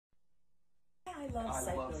love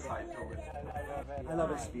site building. I love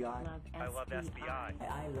SBI. I love SBI.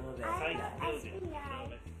 I love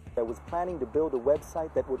SBI. I was planning to build a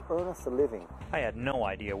website that would earn us a living. I had no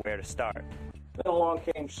idea where to start. Then along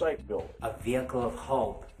came Site Builder. A vehicle of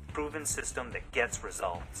hope. Proven system that gets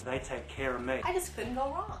results. They take care of me. I just couldn't go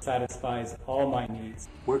wrong. Satisfies all my needs.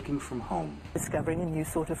 Working from home. Discovering a new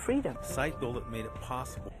sort of freedom. Site Builder made it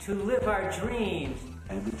possible To live our dreams.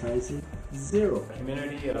 Advertising, 0. A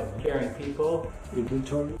community of caring people.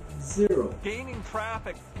 Inventory, 0. gaining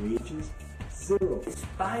traffic. Wages, 0.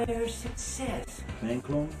 Inspire success. Bank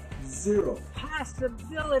loan, 0.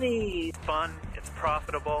 Possibilities. It's fun, it's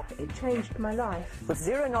profitable. It changed my life. With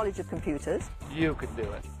zero knowledge of computers. You can do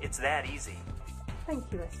it. It's that easy. Thank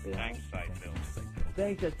you, SBI. Thanks, Site Builder.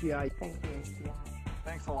 Thanks, SBI. Thank you, SBI.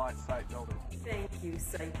 Thanks a lot, Site Builder. Thank you,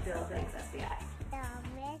 Site Builder. Thanks,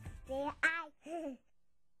 SBI. SBI.